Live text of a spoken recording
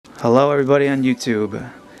Hello everybody on YouTube.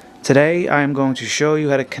 Today I am going to show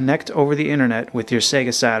you how to connect over the internet with your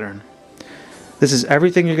Sega Saturn. This is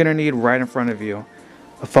everything you're going to need right in front of you.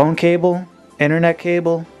 A phone cable, internet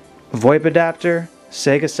cable, a VoiP adapter,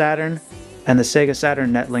 Sega Saturn, and the Sega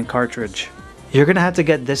Saturn Netlink cartridge. You're going to have to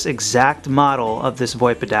get this exact model of this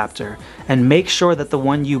VoiP adapter and make sure that the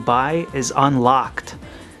one you buy is unlocked.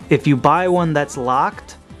 If you buy one that's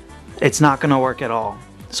locked, it's not going to work at all.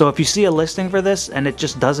 So if you see a listing for this and it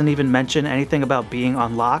just doesn't even mention anything about being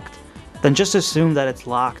unlocked, then just assume that it's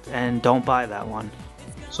locked and don't buy that one.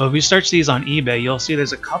 So if you search these on eBay, you'll see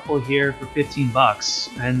there's a couple here for 15 bucks.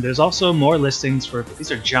 And there's also more listings for, these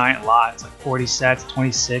are giant lots, like 40 sets,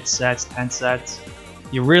 26 sets, 10 sets.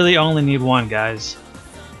 You really only need one, guys.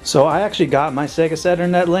 So I actually got my Sega Saturn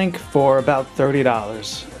Netlink for about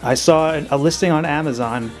 $30. I saw a listing on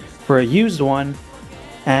Amazon for a used one,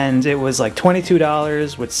 and it was like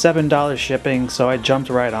 $22 with $7 shipping, so I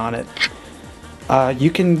jumped right on it.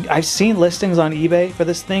 I've seen listings on eBay for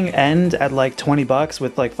this thing end at like 20 bucks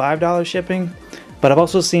with like $5 shipping, but I've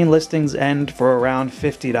also seen listings end for around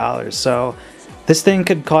 $50. So this thing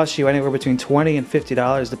could cost you anywhere between $20 and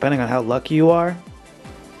 $50 depending on how lucky you are.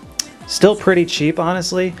 Still pretty cheap,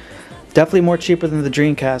 honestly. Definitely more cheaper than the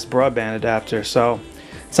Dreamcast broadband adapter, so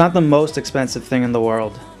it's not the most expensive thing in the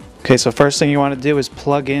world. Okay, so first thing you want to do is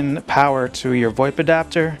plug in power to your VoiP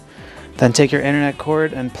adapter, then take your internet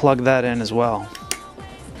cord and plug that in as well.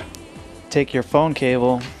 Take your phone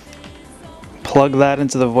cable, plug that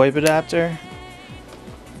into the VoiP adapter,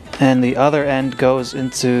 and the other end goes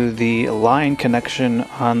into the line connection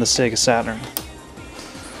on the Sega Saturn.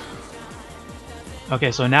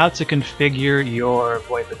 Okay, so now to configure your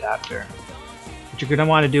VoiP adapter, what you're going to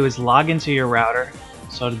want to do is log into your router.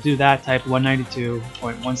 So to do that, type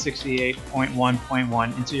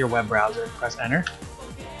 192.168.1.1 into your web browser, press enter.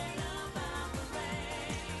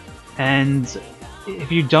 And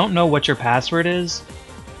if you don't know what your password is,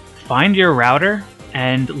 find your router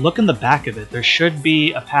and look in the back of it. There should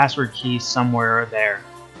be a password key somewhere there.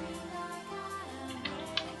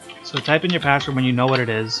 So type in your password when you know what it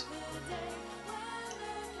is.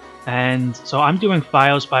 And so I'm doing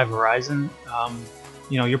Fios by Verizon.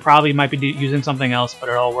 You know, you probably might be using something else, but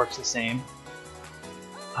it all works the same.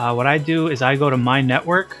 What I do is I go to my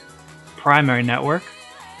network, primary network,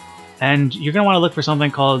 and you're going to want to look for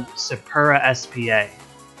something called Sepura SPA.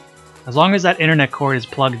 As long as that internet cord is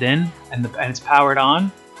plugged in and it's powered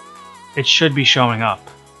on, it should be showing up.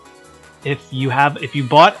 If you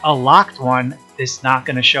bought a locked one, it's not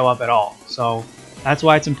going to show up at all. So that's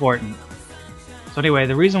why it's important. So anyway,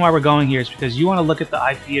 the reason why we're going here is because you want to look at the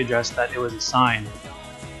IP address that it was assigned.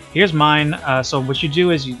 Here's mine. So what you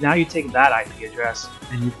do is now you take that IP address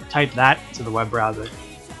and you type that to the web browser.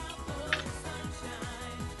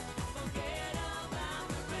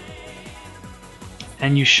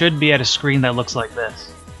 And you should be at a screen that looks like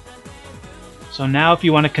this. So now if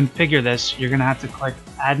you want to configure this, you're going to have to click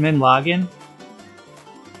Admin Login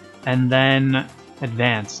and then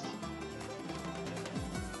Advanced.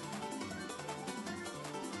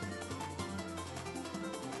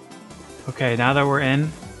 Okay, now that we're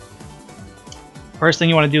in, first thing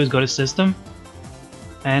you want to do is go to System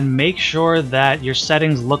and make sure that your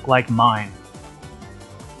settings look like mine.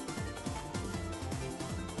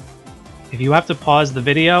 If you have to pause the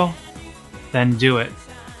video, then do it,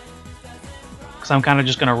 because I'm kind of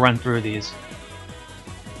just going to run through these.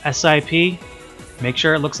 SIP, make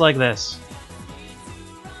sure it looks like this.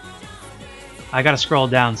 I got to scroll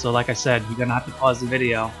down, so like I said, you're going to have to pause the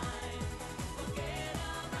video.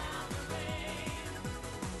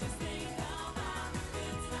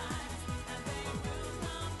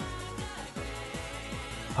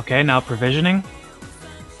 Okay, now provisioning.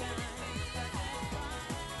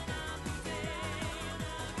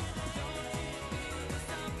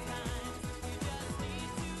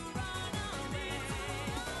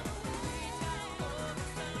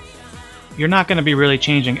 You're not going to be really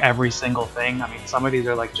changing every single thing. I mean, some of these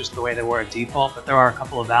are like just the way they were at default, but there are a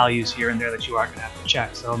couple of values here and there that you are going to have to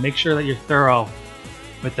check. So make sure that you're thorough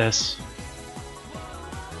with this.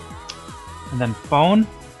 And then phone.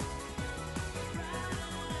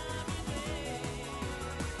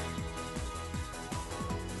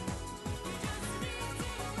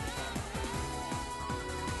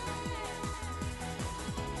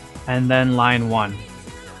 And then line 1.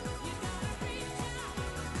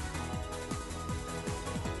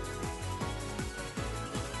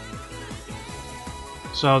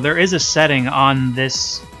 So there is a setting on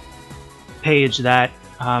this page that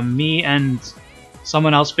me and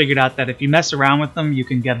someone else figured out that if you mess around with them, you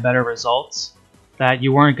can get better results that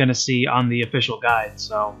you weren't going to see on the official guide.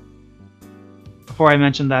 So Before I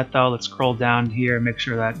mention that though, let's scroll down here and make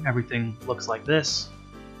sure that everything looks like this.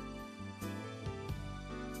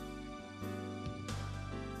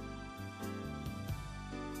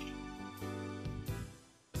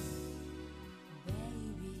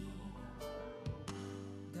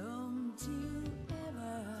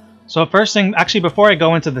 So first thing, actually before I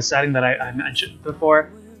go into the setting that I mentioned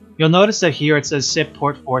before, you'll notice that here it says SIP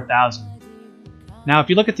port 4000. Now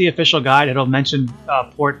if you look at the official guide, it'll mention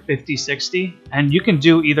port 5060, and you can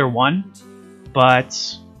do either one, but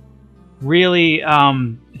really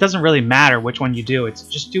it doesn't really matter which one you do. It's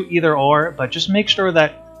just do either or, but just make sure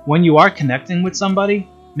that when you are connecting with somebody,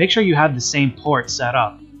 make sure you have the same port set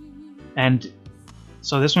up. And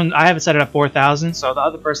so this one, I have it set it at 4000, so the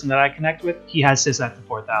other person that I connect with, he has his set to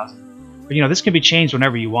 4000. But this can be changed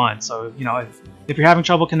whenever you want. So, if you're having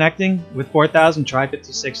trouble connecting with 4000, try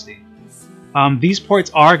 5060. These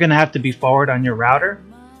ports are going to have to be forward on your router,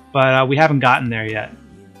 but we haven't gotten there yet.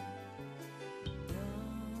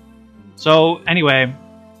 So anyway,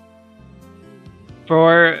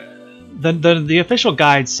 for the official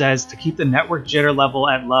guide says to keep the network jitter level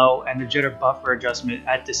at low and the jitter buffer adjustment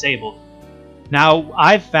at disabled. Now,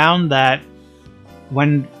 I've found that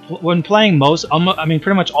when playing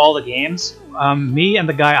pretty much all the games, me and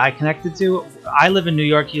the guy I connected to, I live in New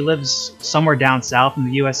York, he lives somewhere down south in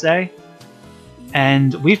the USA,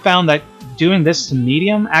 and we found that doing this to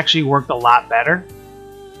medium actually worked a lot better.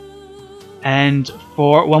 And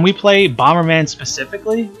for when we play Bomberman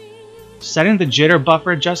specifically, setting the jitter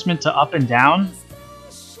buffer adjustment to up and down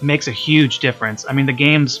makes a huge difference. I mean, the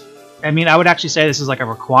games, I would actually say this is like a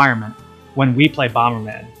requirement when we play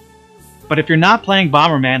Bomberman. But if you're not playing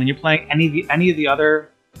Bomberman and you're playing any of the other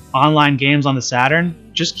online games on the Saturn,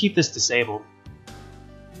 just keep this disabled.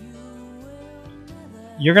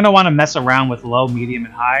 You're going to want to mess around with low, medium,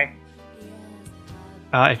 and high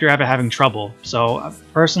if you're ever having trouble. So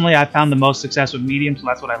personally, I found the most success with medium, so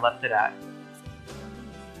that's what I left it at.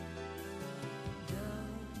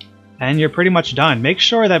 And you're pretty much done. Make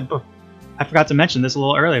sure that, I forgot to mention this a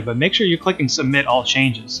little earlier, but make sure you're clicking submit all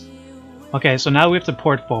changes. Okay, so now we have to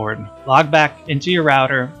port forward. Log back into your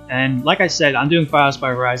router, and like I said, I'm doing Fios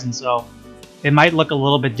by Verizon, so it might look a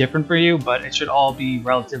little bit different for you, but it should all be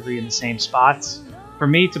relatively in the same spots. For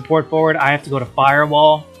me to port forward, I have to go to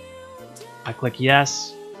Firewall. I click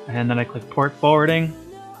yes, and then I click port forwarding.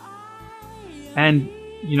 And,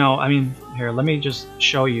 here, let me just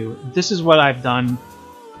show you. This is what I've done.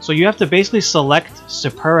 So you have to basically select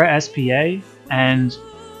Sapura SPA and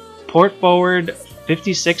port forward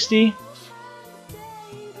 5060.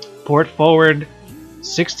 Port forward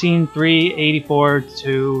 16.384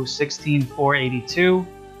 to 16.482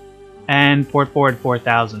 and port forward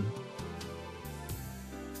 4000.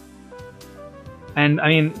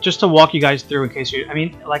 And just to walk you guys through in case you,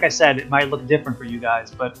 like I said, it might look different for you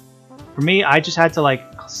guys, but for me, I just had to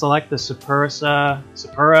select the Sapura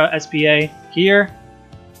SPA here,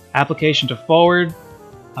 application to forward.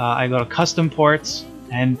 I go to custom ports,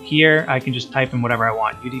 and here I can just type in whatever I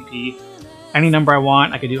want, UDP. Any number I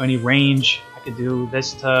want. I could do any range. I could do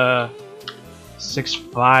this to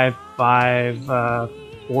 655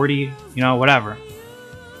 40, whatever.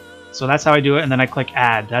 So that's how I do it, and then I click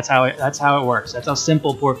add. That's how it works. That's how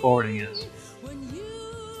simple port forwarding is.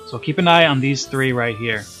 So keep an eye on these three right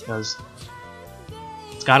here, because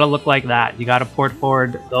it's got to look like that. You got to port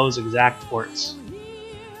forward those exact ports.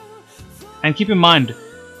 And keep in mind,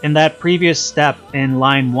 in that previous step in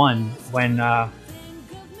line 1, when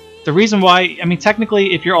the reason why,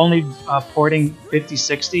 technically, if you're only porting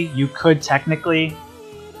 5060, you could technically,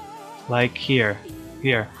 like here.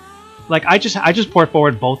 Like I just port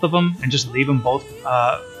forward both of them and just leave them both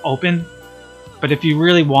open. But if you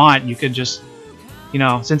really want, you could just,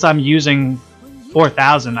 since I'm using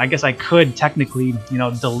 4000, I guess I could technically,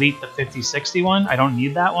 delete the 5060 one. I don't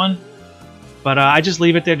need that one. But I just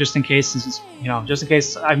leave it there just in case, just in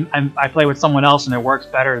case I play with someone else and it works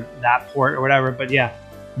better, that port or whatever. But yeah.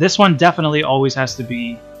 This one definitely always has to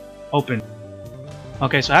be open.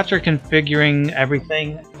 Okay, so after configuring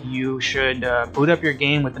everything, you should boot up your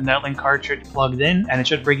game with the Netlink cartridge plugged in, and it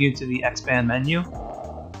should bring you to the expand menu.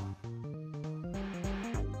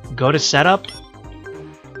 Go to setup,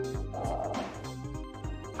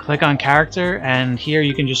 click on character, and here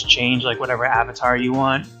you can just change whatever avatar you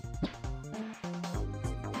want.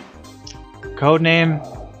 Codename.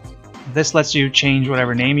 This lets you change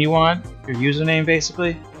whatever name you want, your username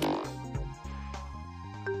basically.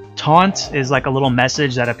 Taunt is like a little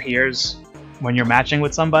message that appears when you're matching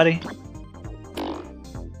with somebody.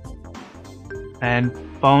 And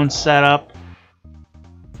phone setup,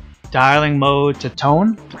 dialing mode to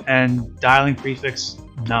tone, and dialing prefix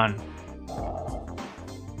none.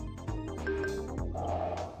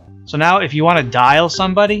 So now if you want to dial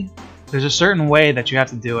somebody, there's a certain way that you have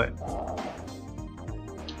to do it.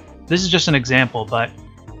 This is just an example, but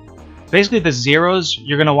basically the zeros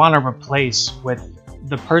you're going to want to replace with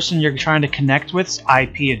the person you're trying to connect with's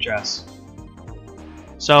IP address.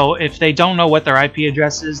 So if they don't know what their IP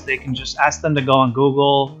address is, they can just ask them to go on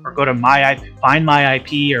Google or go to find my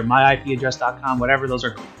IP or myIPaddress.com, whatever those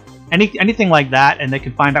are, anything like that, and they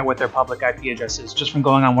can find out what their public IP address is just from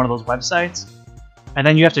going on one of those websites. And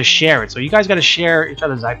then you have to share it. So you guys got to share each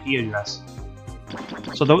other's IP address.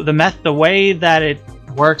 So the way that it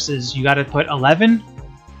works is you got to put 11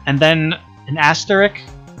 and then an asterisk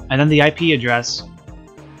and then the IP address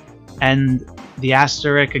and the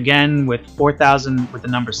asterisk again with 4000 with the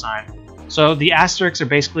number sign. So the asterisks are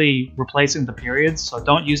basically replacing the periods, so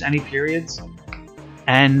don't use any periods.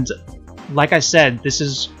 And like I said,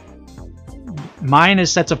 mine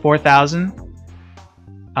is set to 4000.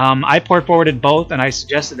 I port forwarded both, and I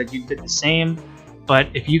suggested that you did the same. But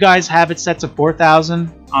if you guys have it set to 4000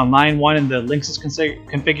 on line 1 in the Linksys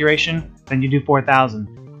configuration, then you do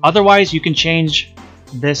 4000. Otherwise, you can change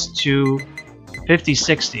this to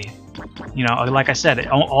 5060. You know, like I said, it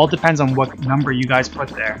all depends on what number you guys put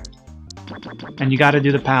there. And you got to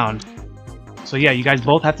do the pound. So yeah, you guys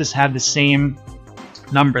both have to have the same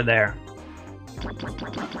number there.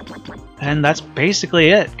 And that's basically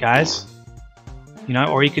it, guys. You know,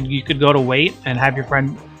 or you could go to wait and have your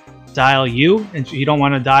friend dial you if you don't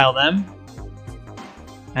want to dial them.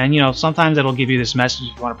 And you know, sometimes it'll give you this message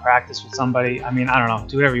if you want to practice with somebody. I mean, I don't know,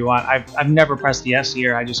 do whatever you want. I've never pressed yes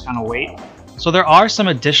here, I just kind of wait. So there are some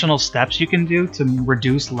additional steps you can do to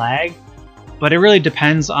reduce lag, but it really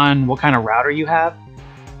depends on what kind of router you have.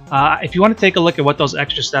 If you want to take a look at what those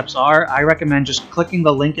extra steps are, I recommend just clicking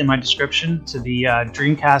the link in my description to the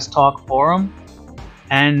Dreamcast Talk forum.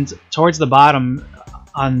 And towards the bottom,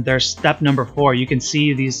 on their step number 4, you can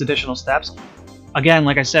see these additional steps. Again,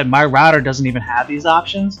 like I said, my router doesn't even have these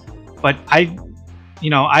options, but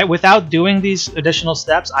without doing these additional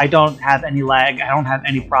steps, I don't have any lag, I don't have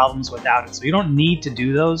any problems without it. So you don't need to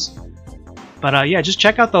do those. But yeah, just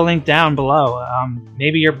check out the link down below.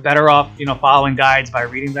 Maybe you're better off, following guides by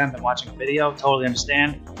reading them than watching a video. Totally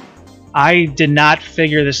understand. I did not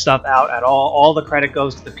figure this stuff out at all. All the credit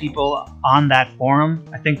goes to the people on that forum.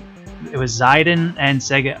 I think it was Xiden and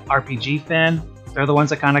Sega RPG Fan. They're the ones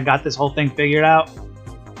that kind of got this whole thing figured out.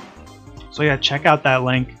 So yeah, check out that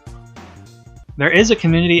link. There is a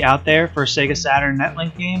community out there for Sega Saturn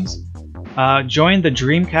Netlink games. Join the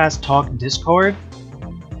Dreamcast Talk Discord.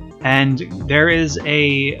 And there is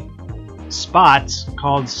a spot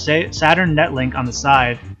called Saturn Netlink on the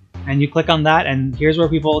side. And you click on that, and here's where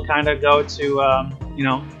people kind of go to,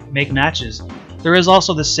 make matches. There is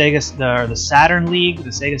also the Saturn League,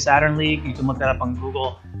 the Sega Saturn League. You can look that up on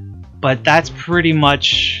Google. But that's pretty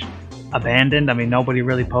much abandoned. I mean, nobody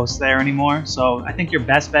really posts there anymore. So I think your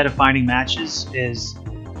best bet of finding matches is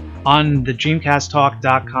on the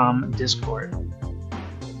DreamcastTalk.com Discord.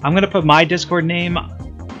 I'm going to put my Discord name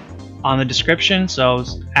on the description, so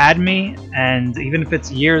add me, and even if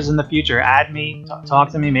it's years in the future, add me, talk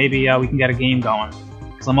to me, maybe we can get a game going,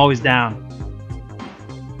 because I'm always down.